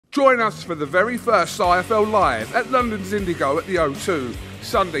Join us for the very first IFL Live at London's Indigo at the O2,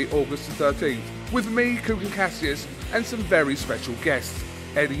 Sunday, August the 13th, with me, Cook and Cassius, and some very special guests.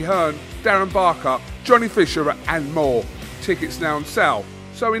 Eddie Hearn, Darren Barker, Johnny Fisher and more. Tickets now on sale.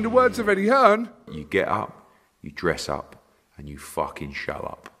 So in the words of Eddie Hearn, you get up, you dress up, and you fucking show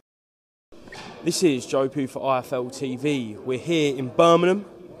up. This is Joe Pooh for IFL TV. We're here in Birmingham.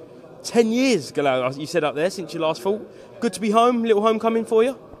 10 years, Galal, you said up there, since you last fought. Good to be home, little homecoming for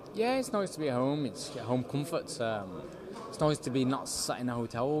you? Yeah, it's nice to be at home. It's home comforts. It's nice to be not sat in a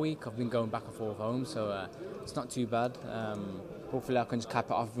hotel all week. I've been going back and forth home, so it's not too bad. Hopefully I can just cap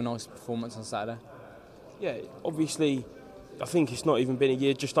it off with a nice performance on Saturday. Yeah, obviously, I think it's not even been a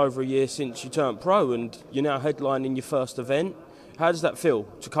year, just over a year since you turned pro, and you're now headlining your first event. How does that feel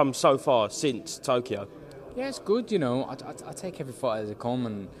to come so far since Tokyo? Yeah, it's good, you know. I take every fight as it comes,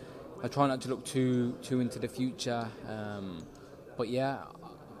 and I try not to look too into the future. But yeah,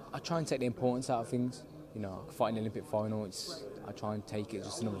 I try and take the importance out of things. You know, fighting the Olympic final, I try and take it as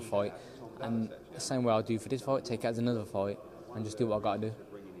just another fight. And the same way I'll do for this fight, take it as another fight and just do what I got to do.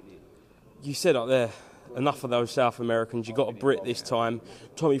 You said up there, enough of those South Americans. You got a Brit this time.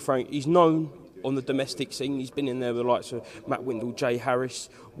 Tommy Frank, he's known on the domestic scene. He's been in there with the likes of Matt Windle, Jay Harris.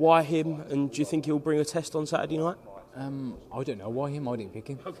 Why him? And do you think he'll bring a test on Saturday night? I don't know why him. I didn't pick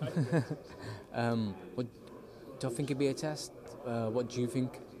him. Okay. Do I think it'd be a test? What do you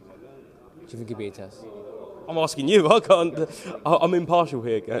think? Do you think it'd be a test? I'm asking you. I can't. I'm impartial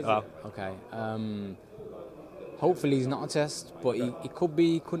here. Okay. Hopefully he's not a test, but he could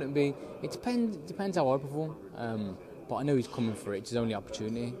be, couldn't be. It depends how I perform. But I know he's coming for it. It's his only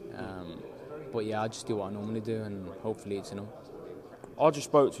opportunity. But yeah, I just do what I normally do, and hopefully it's enough. I just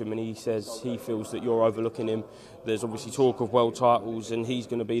spoke to him, and he says he feels that you're overlooking him. There's obviously talk of world titles, and he's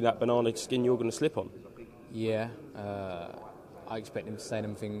going to be that banana skin you're going to slip on. Yeah. I expect him to say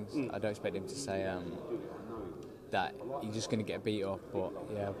them things. I don't expect him to say that he's just going to get beat up. But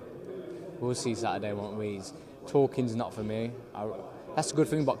yeah, we'll see Saturday, won't we? Talking's not for me. That's a good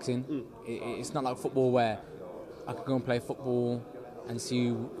thing in boxing. It's not like football where I could go and play football and see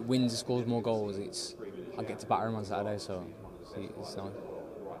who wins and scores more goals. I get to batter him on Saturday, so it's nice.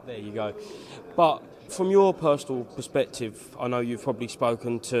 There you go. But from your personal perspective, I know you've probably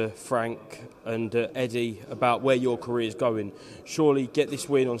spoken to Frank and Eddie about where your career is going. Surely get this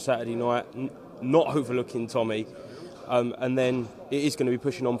win on Saturday night, not overlooking Tommy, and then it is going to be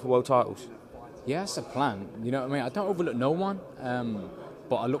pushing on for world titles. Yeah, that's a plan. You know what I mean? I don't overlook no one,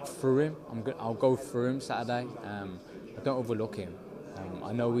 but I look through him. I'll go through him Saturday. I don't overlook him.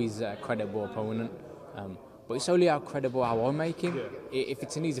 I know he's a credible opponent, but it's only how credible how I make him. If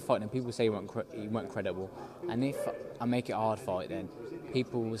it's an easy fight, then people say he weren't credible. And if I make it a hard fight, then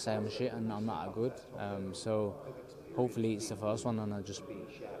people will say I'm shit and I'm not that good. So hopefully it's the first one and I just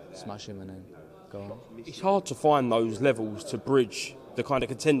smash him and then go on. It's hard to find those levels to bridge the kind of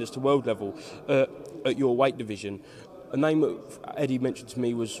contenders to world level at your weight division. A name that Eddie mentioned to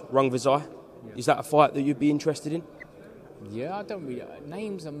me was Rung Vizai. Is that a fight that you'd be interested in? Yeah, I don't really...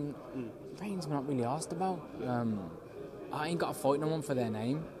 Names I'm not really asked about. I ain't got to fight no one for their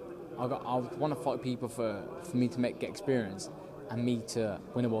name. I want to fight people for me to get experience and me to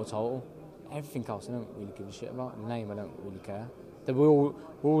win a world title. Everything else I don't really give a shit about. The name I don't really care. We're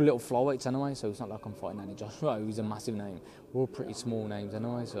all little flyweights anyway, so it's not like I'm fighting Andy Joshua, who's a massive name. We're all pretty small names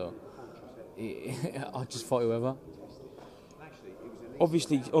anyway, so I'll just fight whoever.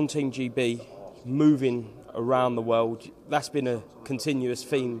 Obviously, on Team GB, moving around the world, that's been a continuous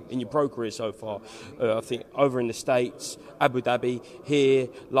theme in your pro career so far. I think over in the States, Abu Dhabi, here,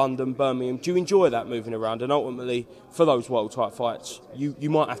 London, Birmingham. Do you enjoy that moving around? And ultimately, for those world type fights, you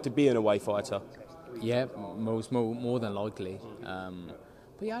might have to be an away fighter. Yeah, more than likely.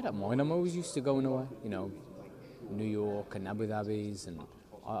 But yeah, I don't mind. I'm always used to going away. You know, New York and Abu Dhabi's, and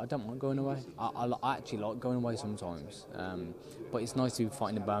I don't mind going away. I actually like going away sometimes. But it's nice to be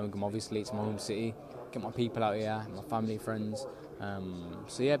fighting in Birmingham. Obviously, it's my home city. Get my people out here, my family, friends.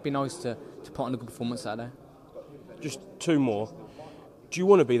 So yeah, it'd be nice to put on a good performance Saturday. Just two more. Do you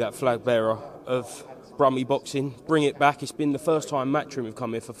want to be that flag bearer of Brummie boxing? Bring it back. It's been the first time Matchroom have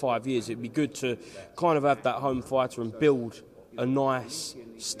come here for 5 years. It'd be good to kind of have that home fighter and build a nice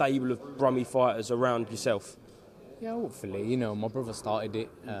stable of Brummie fighters around yourself. Yeah, hopefully. You know, my brother started it.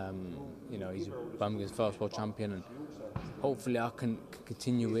 You know, he's Birmingham's first world champion, and hopefully I can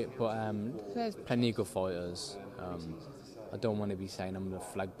continue it. But there's plenty of good fighters. I don't want to be saying I'm the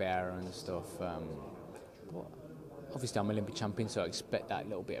flag bearer and stuff. But obviously I'm Olympic champion, so I expect that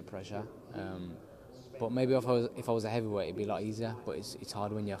little bit of pressure. But maybe if I was a heavyweight, it'd be a lot easier. But it's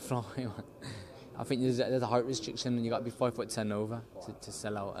hard when you're flying. I think there's a height restriction, and you got to be 5'10" over to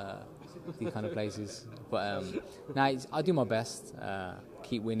sell out these kind of places. But I do my best.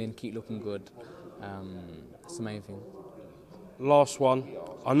 Keep winning, keep looking good. That's the main thing. Last one.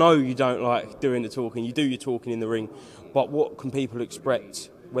 I know you don't like doing the talking. You do your talking in the ring, but what can people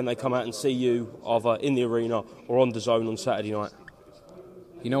expect when they come out and see you, either in the arena or on the zone on Saturday night?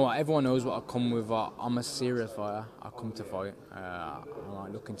 You know what? Everyone knows what I come with. I'm a serious fighter. I come to fight. I'm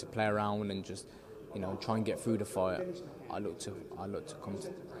not looking to play around and just, try and get through the fight. I look to come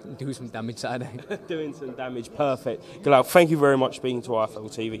to do some damage Saturday. Doing some damage, perfect. Galal, thank you very much for being to IFL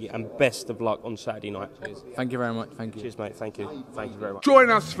TV, and best of luck on Saturday night. Cheers. Thank you very much. Thank you. Cheers, mate. Thank you. Thank you very much. Join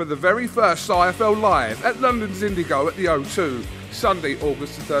us for the very first IFL Live at London's Indigo at the O2, Sunday,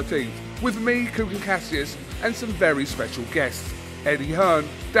 August the 13th, with me, Cook and Cassius, and some very special guests. Eddie Hearn,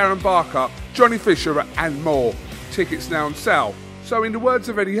 Darren Barker, Johnny Fisher and more. Tickets now on sale. So in the words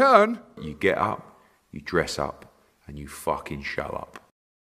of Eddie Hearn, You get up, you dress up, and you fucking show up.